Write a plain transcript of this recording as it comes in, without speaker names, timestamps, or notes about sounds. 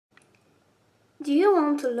Do you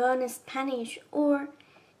want to learn Spanish or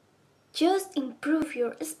just improve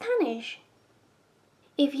your Spanish?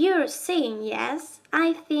 If you're saying yes,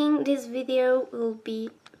 I think this video will be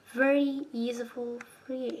very useful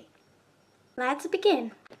for you. Let's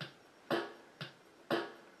begin!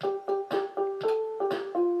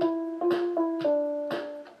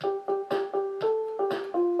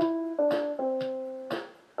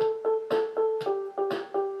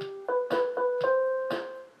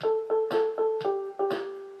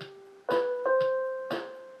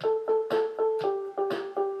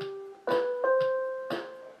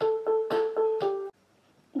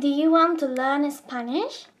 Do you want to learn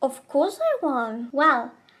Spanish? Of course I want.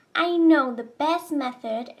 Well, I know the best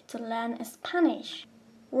method to learn Spanish.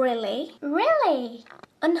 Really? Really?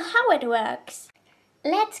 And how it works?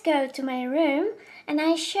 Let's go to my room and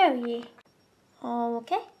I show you.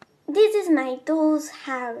 Okay? This is my doll's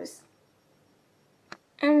house.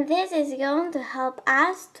 And this is going to help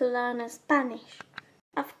us to learn Spanish.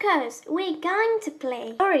 Of course, we're going to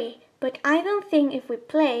play. Sorry, but I don't think if we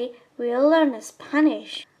play, we'll learn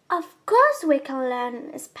Spanish. Of course we can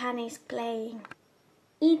learn Spanish playing.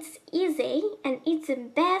 It's easy and it's the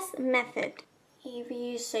best method. If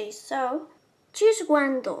you say so. Choose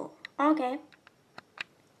one doll. Okay.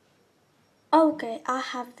 Okay, I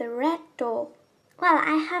have the red doll. Well,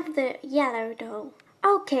 I have the yellow doll.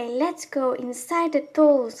 Okay, let's go inside the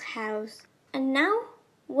doll's house. And now,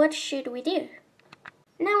 what should we do?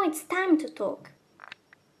 Now it's time to talk.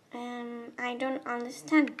 I don't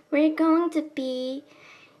understand. We're going to be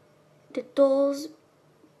the doll's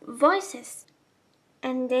voices.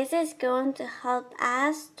 And this is going to help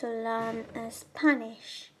us to learn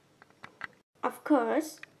Spanish. Of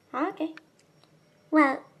course. Okay.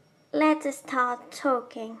 Well, let's start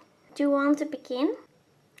talking. Do you want to begin?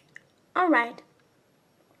 Alright.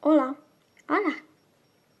 Hola. Hola.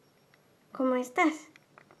 ¿Cómo estás?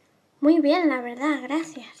 Muy bien, la verdad,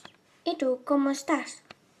 gracias. ¿Y tú, cómo estás?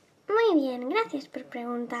 Muy bien, gracias por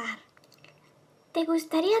preguntar. ¿Te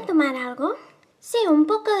gustaría tomar algo? Sí, un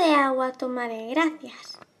poco de agua tomaré,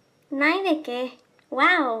 gracias. No hay de qué.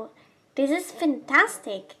 Wow, this is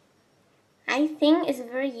fantastic. I think it's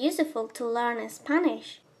very useful to learn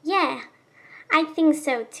Spanish. Yeah, I think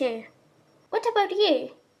so too. What about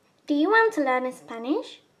you? Do you want to learn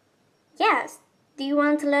Spanish? Yes. Do you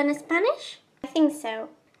want to learn Spanish? I think so.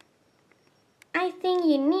 I think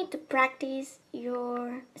you need to practice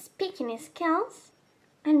your speaking skills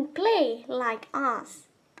and play like us.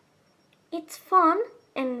 It's fun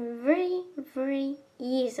and very, very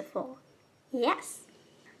useful. Yes.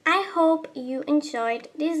 I hope you enjoyed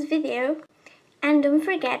this video and don't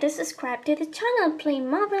forget to subscribe to the channel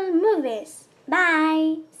Playmobil Movies.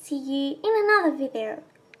 Bye! See you in another video.